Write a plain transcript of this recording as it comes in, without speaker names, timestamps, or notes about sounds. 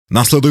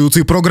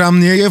Nasledujúci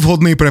program nie je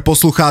vhodný pre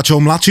poslucháčov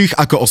mladších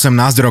ako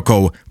 18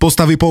 rokov.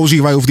 Postavy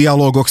používajú v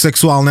dialógoch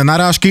sexuálne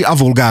narážky a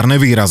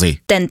vulgárne výrazy.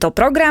 Tento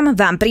program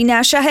vám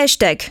prináša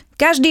hashtag.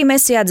 Každý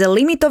mesiac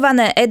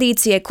limitované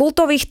edície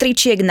kultových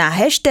tričiek na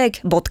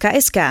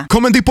hashtag.sk.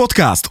 Komendy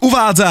podcast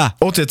uvádza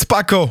Otec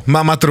Pako,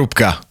 mama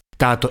Trubka.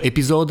 Táto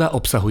epizóda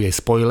obsahuje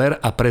spoiler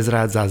a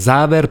prezrádza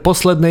záver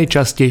poslednej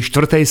časti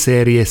 4.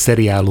 série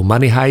seriálu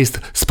Money Heist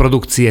z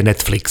produkcie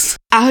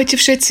Netflix. Ahojte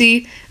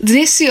všetci,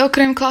 dnes si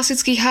okrem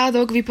klasických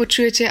hádok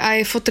vypočujete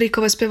aj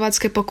fotríkové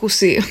spevácké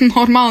pokusy.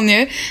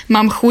 Normálne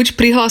mám chuť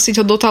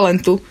prihlásiť ho do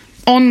talentu.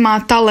 On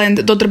má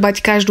talent dodrbať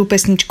každú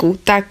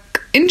pesničku, tak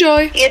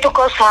enjoy! Je tu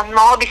kosa,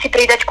 mohol by si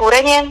pridať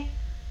kúrenie?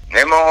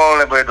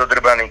 Nemohol, lebo je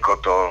dodrbaný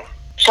kotol.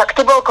 Však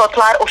tu bol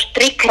kotlár už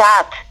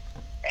 3-krát.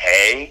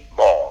 Hej,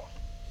 bol.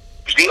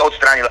 Vždy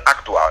odstránil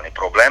aktuálny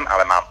problém,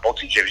 ale mám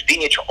pocit, že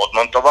vždy niečo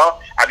odmontoval,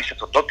 aby sa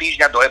to do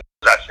týždňa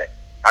dojebal zase.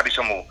 Aby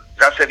som mu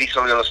zase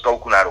vysolil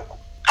 100 na ruku.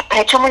 A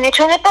prečo mu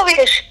niečo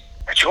nepovieš?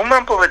 A čo mu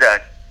mám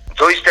povedať?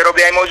 To isté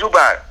robí aj môj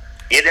zubár.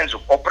 Jeden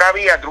zub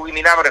opraví a druhý mi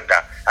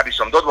navrta, aby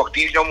som do 2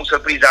 týždňov musel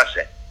prísť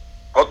zase.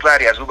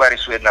 Kotlári a zubári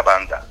sú jedna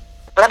banda.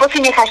 Lebo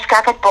si necháš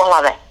skákať po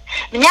hlave.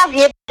 Mňa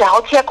zjebať za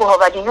hociakú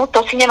hovadinu, to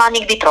si nemá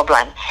nikdy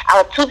problém.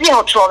 Ale cudzieho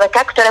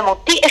človeka,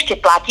 ktorému ty ešte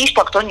platíš,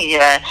 tak to nie.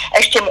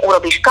 Ešte mu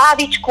urobíš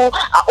kávičku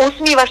a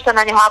usmívaš sa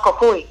na neho ako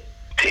chuj.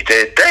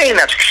 To je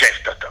ináč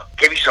kšeft toto.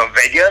 Keby som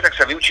vedel, tak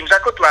sa vyučím za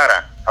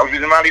kotlára. A už by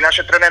sme mali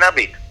našetrené na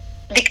byt.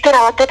 Viktor,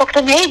 ale to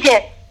takto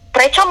nejde.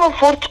 Prečo mu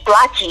furt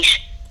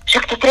platíš?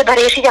 Však to treba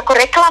riešiť ako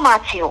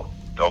reklamáciu.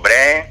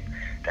 Dobre,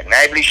 tak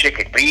najbližšie,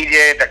 keď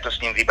príde, tak to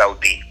s ním vybav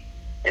ty.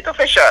 Je to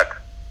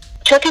fešák.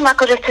 Čo tým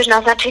akože chceš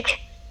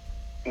naznačiť?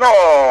 No,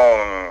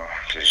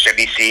 že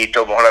by si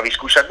to mohla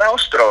vyskúšať na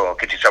ostro,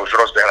 keď si sa už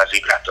rozbehla s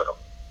vibrátorom.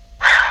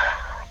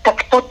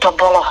 Tak toto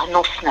bolo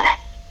hnusné.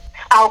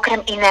 A okrem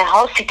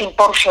iného si tým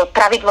porušil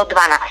pravidlo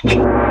 12.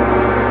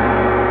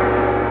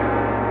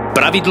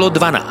 Pravidlo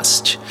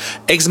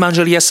 12.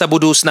 Ex-manželia sa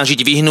budú snažiť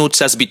vyhnúť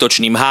sa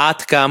zbytočným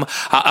hádkam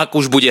a ak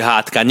už bude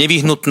hádka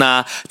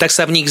nevyhnutná, tak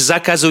sa v nich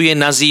zakazuje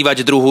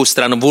nazývať druhú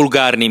stranu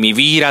vulgárnymi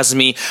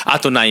výrazmi, a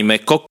to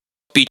najmä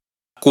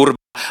kurva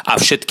a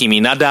všetkými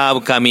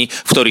nadávkami,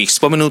 v ktorých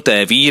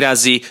spomenuté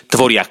výrazy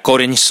tvoria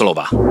koreň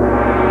slova.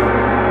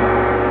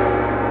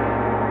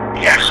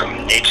 Ja som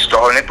nič z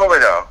toho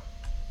nepovedal.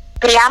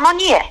 Priamo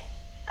nie.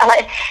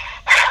 Ale...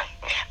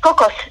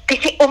 Kokos, ty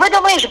si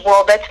uvedomuješ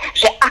vôbec,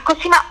 že ako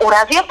si ma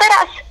urazil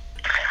teraz?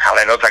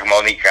 Ale no tak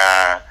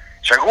Monika,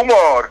 však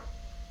humor.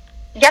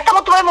 Ja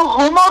tomu tvojmu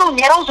humoru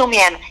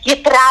nerozumiem. Je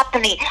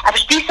trápny a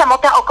vždy sa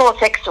motá okolo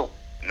sexu.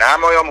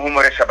 Na mojom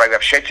humore sa bavia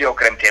všetci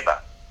okrem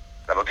teba.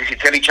 Lebo ty si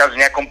celý čas v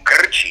nejakom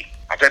krči.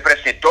 A to je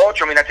presne to,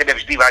 čo mi na tebe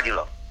vždy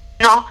vadilo.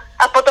 No,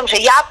 a potom, že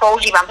ja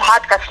používam v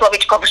hádkach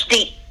slovičko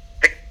vždy.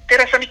 Tak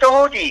teraz sa mi to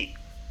hodí.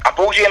 A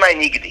použijem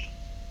aj nikdy.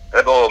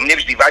 Lebo mne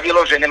vždy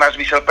vadilo, že nemáš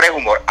zmysel pre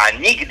humor. A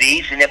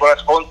nikdy si nebola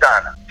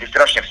spontánna. Si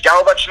strašne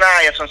vzťahovačná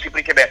a ja som si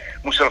pri tebe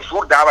musel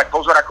furt dávať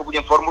pozor, ako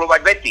budem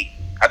formulovať vety.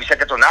 Aby sa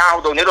ťa to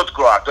náhodou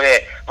nedotklo. A to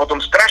je potom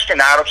strašne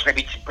náročné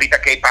byť pri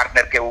takej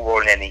partnerke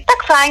uvoľnený.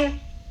 Tak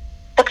fajn.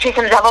 Tak si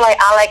sem zavolaj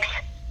Alex.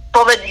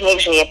 Povedz jej,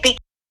 že je pič,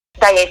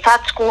 daj jej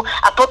facku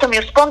a potom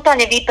ju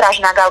spontánne vypráž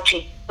na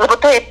gauči. Lebo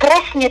to je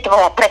presne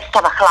tvoja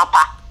predstava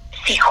chlapa.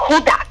 Si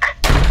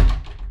chudák.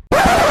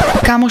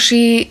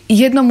 Kamoši,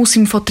 jedno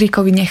musím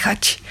fotríkovi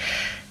nechať.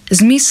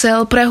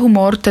 Zmysel pre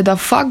humor teda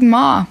fakt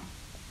má.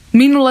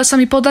 Minule sa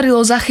mi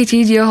podarilo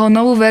zachytiť jeho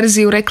novú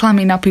verziu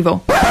reklamy na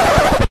pivo.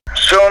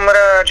 Som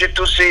rád, že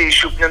tu si,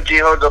 šupnem ti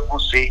ho do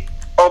pusy.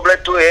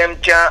 Obletujem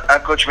ťa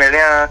ako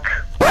čmeliak.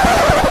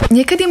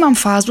 Niekedy mám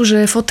fázu,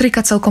 že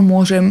fotrika celkom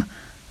môžem,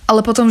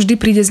 ale potom vždy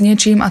príde s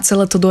niečím a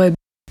celé to dojebe.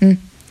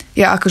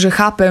 Ja akože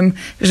chápem,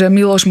 že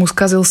Miloš mu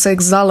skazil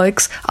sex z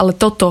Alex, ale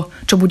toto,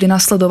 čo bude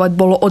nasledovať,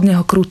 bolo od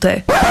neho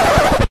kruté.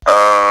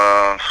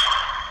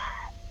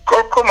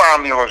 Koľko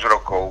má Miloš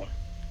rokov?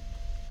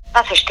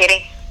 Asi 4.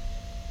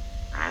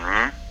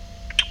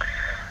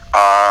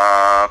 A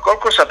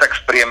koľko sa tak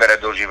v priemere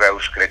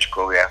dožívajú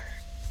škrečkovia?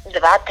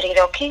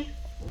 2-3 roky?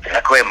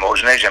 Ako je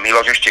možné, že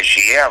Miloš ešte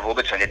žije a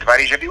vôbec sa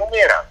netvári, že by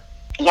umieral?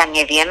 Ja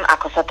neviem,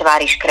 ako sa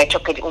tvári škrečo,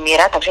 keď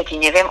umiera, takže ti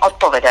neviem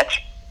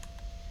odpovedať.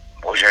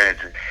 Bože,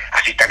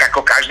 asi tak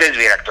ako každé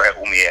zviera, ktoré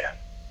umiera.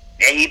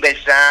 Nehýbe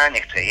sa,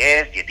 nechce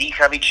jesť, je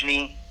dýchavičný.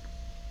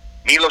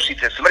 Miloš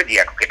síce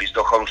smrdí, ako keby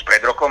zdochol už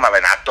pred rokom,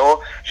 ale na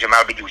to, že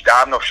mal byť už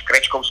dávno v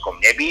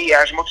škrečkovskom nebi, je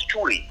až moc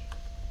čulý.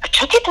 A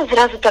čo ti to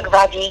zrazu tak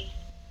vadí?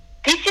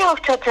 Ty si ho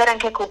chcel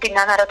dcerenke kúpiť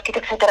na národky,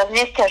 tak sa teraz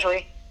nesťažuj.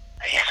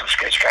 Ja som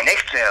škrečka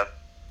nechcel.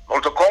 Bol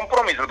to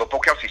kompromis, lebo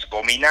pokiaľ si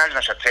spomínaš,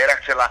 naša dcéra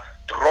chcela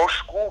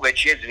trošku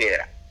väčšie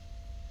zviera.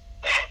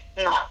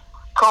 No,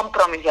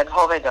 kompromis jak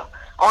hovedo.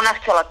 Ona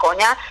chcela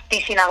koňa,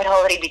 ty si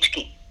navrhol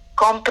rybičky.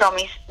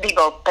 Kompromis by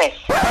bol pes.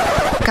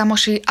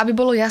 Kamoši, aby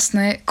bolo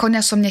jasné,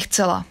 koňa som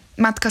nechcela.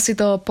 Matka si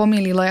to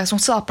pomýlila, ja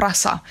som chcela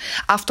prasa.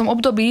 A v tom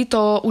období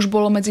to už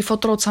bolo medzi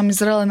fotrovcami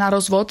zrelé na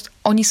rozvod.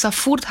 Oni sa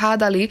furt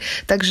hádali,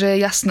 takže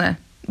jasné,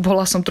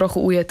 bola som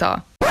trochu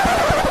ujetá.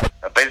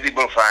 Pes by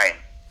bol fajn.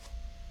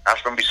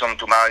 Aspoň by som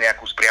tu mal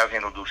nejakú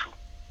spriaznenú dušu.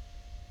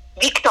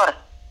 Viktor,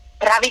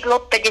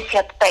 pravidlo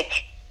 55.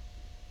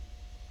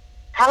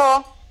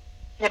 Haló?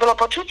 Nebolo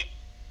počuť?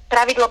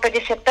 Pravidlo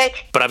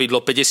 55.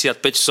 Pravidlo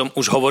 55 som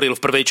už hovoril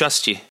v prvej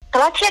časti.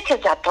 Tlačia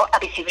ťa za to,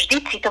 aby si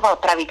vždy citoval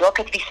pravidlo,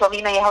 keď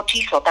vyslovíme jeho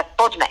číslo, tak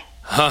poďme.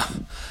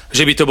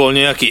 Že by to bol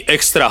nejaký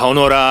extra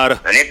honorár.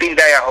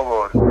 Nepindaj a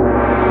hovor.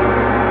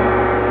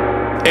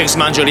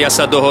 Ex-manželia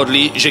sa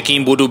dohodli, že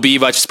kým budú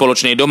bývať v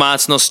spoločnej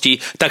domácnosti,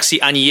 tak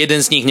si ani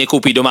jeden z nich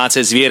nekúpi domáce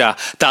zviera.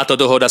 Táto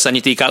dohoda sa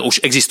netýka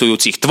už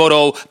existujúcich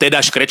tvorov, teda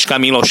škrečka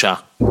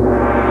Miloša.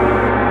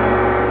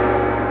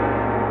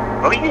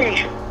 No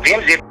vidíš,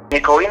 viem zjebať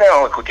niekoho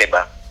iného ako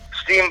teba.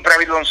 S tým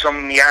pravidlom som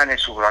ja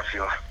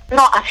nesúhlasil.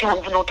 No asi len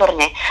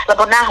vnútorne,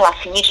 lebo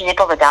náhlas si nič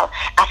nepovedal.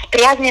 A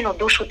spriaznenú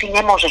dušu ty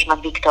nemôžeš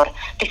mať, Viktor.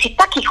 Ty si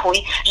taký chuj,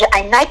 že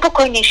aj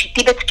najpokojnejší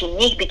tibetský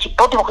mních by ti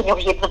po 2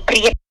 dňoch jednu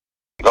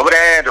Dobre.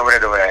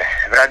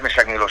 Vráťme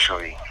sa k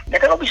Milošovi.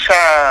 Nedalo by sa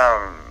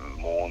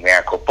mu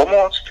nejako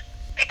pomôcť?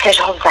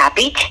 Chceš ho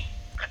zabiť?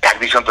 Tak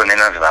by som to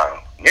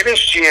nenazval. Nevieš,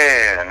 či je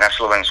na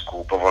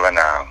Slovensku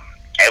povolená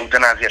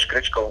eutanázia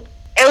škrečkov?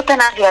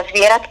 Eutanázia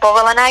zvierat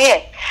povolená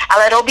je,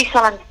 ale robí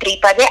sa len v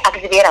prípade, ak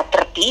zviera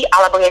trpí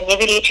alebo je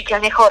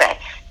nevyliečiteľne choré.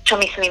 Čo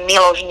myslím,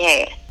 Miloš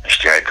nie je.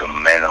 Ešte aj to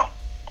meno.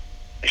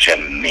 Že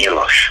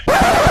Miloš.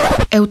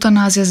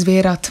 Eutanázia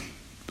zvierat.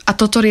 A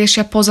toto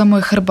riešia poza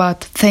môj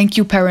chrbát. Thank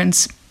you,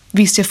 parents.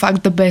 Vy ste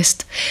fakt the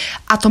best.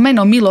 A to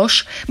meno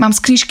Miloš mám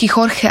z knižky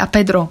Jorge a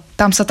Pedro.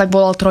 Tam sa tak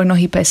volal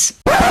trojnohý pes.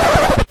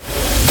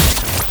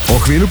 O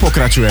chvíľu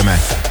pokračujeme.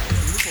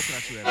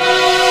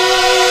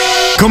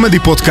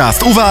 Comedy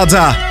Podcast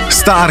uvádza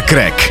Star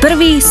Crack.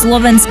 Prvý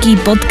slovenský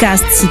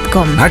podcast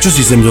sitcom. A čo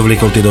si sem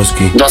dovliekol tie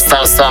dosky?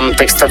 Dostal som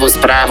textovú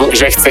správu,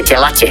 že chcete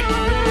late.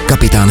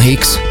 Kapitán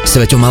Hicks,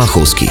 Sveťo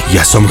Malachovský.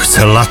 Ja som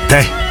chcel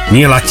latte,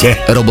 nie late.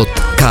 Robot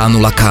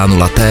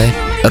K0K0T,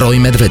 Roy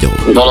Medvedov.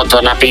 Bolo to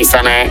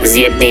napísané s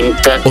jedným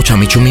T.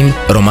 Očami čumím,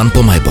 Roman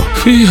Pomajbo.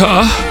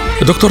 Fíha,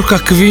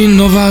 doktorka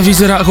Kvínová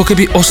vyzerá ako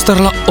keby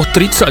ostarla o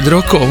 30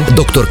 rokov.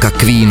 Doktorka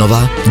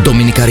Kvínová,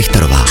 Dominika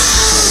Richterová.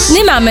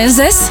 Nemáme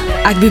zes,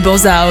 ak by bol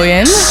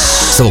záujem.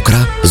 Svokra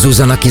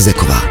Zuzana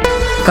Kizeková.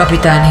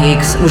 Kapitán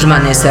Hicks, už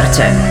ma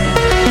neserte.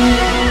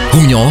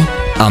 Huňo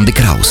Andy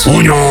Kraus.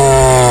 Huňo!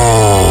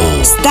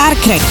 Star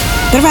Crack.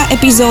 Prvá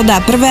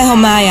epizóda 1.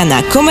 mája na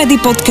Comedy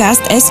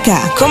Podcast SK.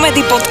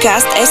 Comedy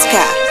Podcast SK.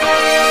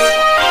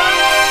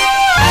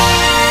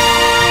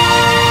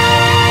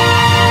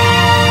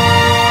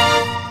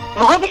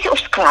 Mohol by si už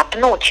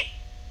sklapnúť?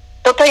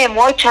 Toto je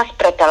môj čas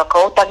pre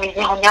telkou, tak mi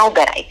z neho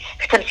neuberaj.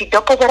 Chcem si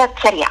dopozerať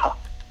seriál.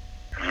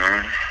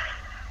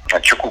 A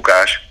čo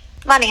kúkáš?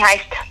 Money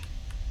Heist.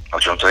 O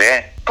čom to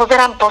je?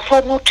 Pozerám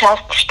poslednú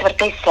časť 4.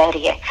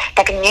 série.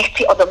 Tak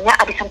nechci odo mňa,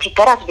 aby som ti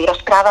teraz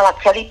vyrozprávala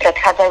celý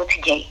predchádzajúci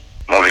dej.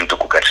 Môžem to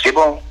kúkať s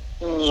tebou?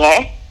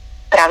 Nie.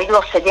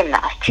 Pravidlo 17.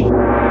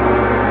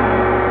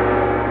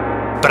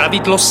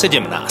 Pravidlo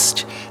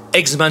 17.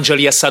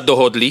 Ex-manželia sa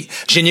dohodli,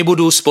 že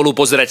nebudú spolu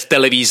pozerať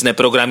televízne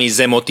programy s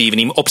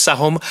emotívnym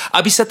obsahom,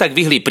 aby sa tak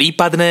vyhli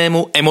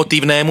prípadnému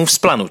emotívnemu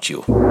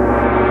vzplanutiu.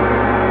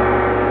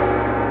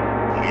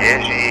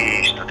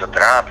 Ježiš, toto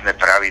trápne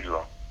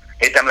pravidlo.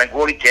 Je tam len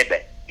kvôli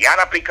tebe. Ja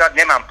napríklad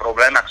nemám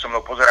problém, ak so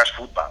mnou pozeráš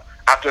futbal.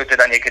 A to je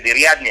teda niekedy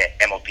riadne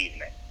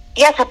emotívne.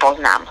 Ja sa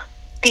poznám.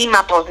 Ty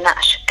ma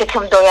poznáš. Keď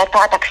som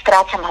dojatá, tak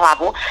strácam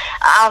hlavu.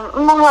 A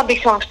mohla by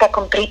som v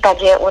takom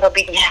prípade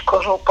urobiť nejakú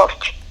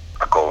hlúposť.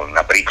 Ako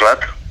napríklad?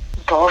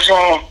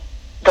 Bože,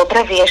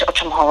 dobre vieš, o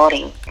čom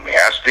hovorím.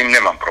 Ja s tým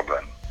nemám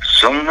problém.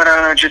 Som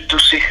rád, že tu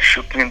si,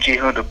 šupnem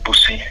ti ho do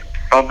pusy.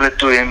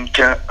 Obletujem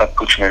ťa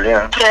ako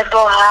čmelia.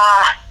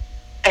 Preboha.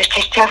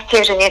 Ešte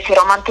šťastie, že nie si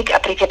romantik a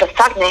pri tebe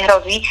fakt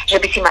nehrozí, že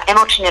by si ma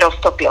emočne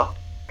roztopil.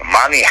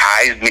 Money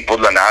Heist mi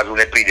podľa názvu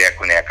nepríde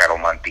ako nejaká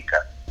romantika.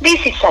 By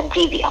si sa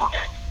divil.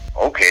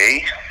 OK.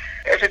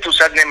 Ja si tu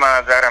sadnem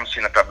a zahrám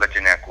si na tablete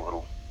nejakú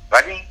hru.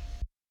 Vadí?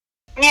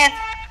 Nie.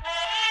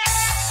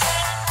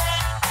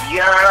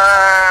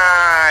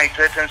 Jaj,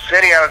 to je ten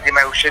seriál, kde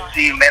majú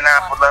všetci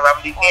mená podľa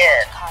hlavných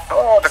mien.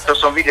 No, tak to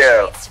som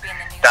videl.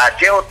 Tá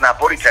tehotná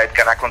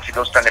policajtka na konci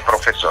dostane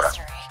profesora.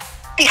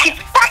 Ty si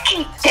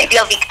taký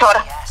debil, Viktor.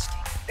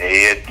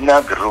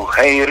 Jedna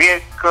druhej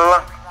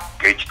riekla,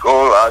 keď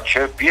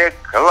koláče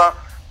piekla,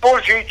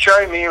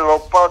 požičaj mi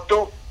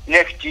lopatu,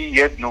 nech ti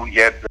jednu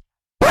jebe.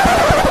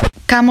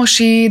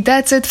 Kamoši,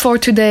 that's it for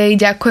today.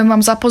 Ďakujem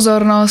vám za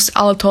pozornosť,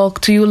 I'll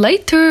talk to you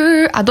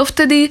later. A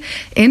dovtedy,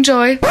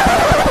 enjoy.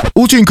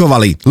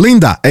 Účinkovali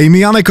Linda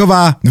Amy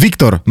Janeková,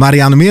 Viktor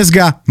Marian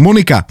Miezga,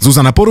 Monika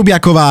Zuzana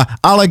Porubiaková,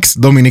 Alex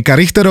Dominika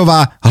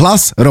Richterová,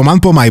 hlas Roman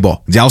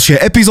Pomajbo.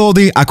 Ďalšie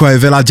epizódy, ako aj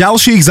veľa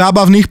ďalších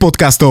zábavných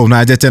podcastov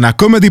nájdete na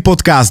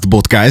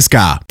comedypodcast.sk.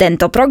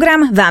 Tento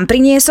program vám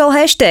priniesol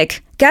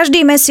hashtag.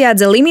 Každý mesiac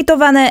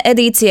limitované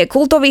edície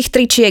kultových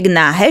tričiek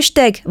na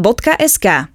hashtag.sk.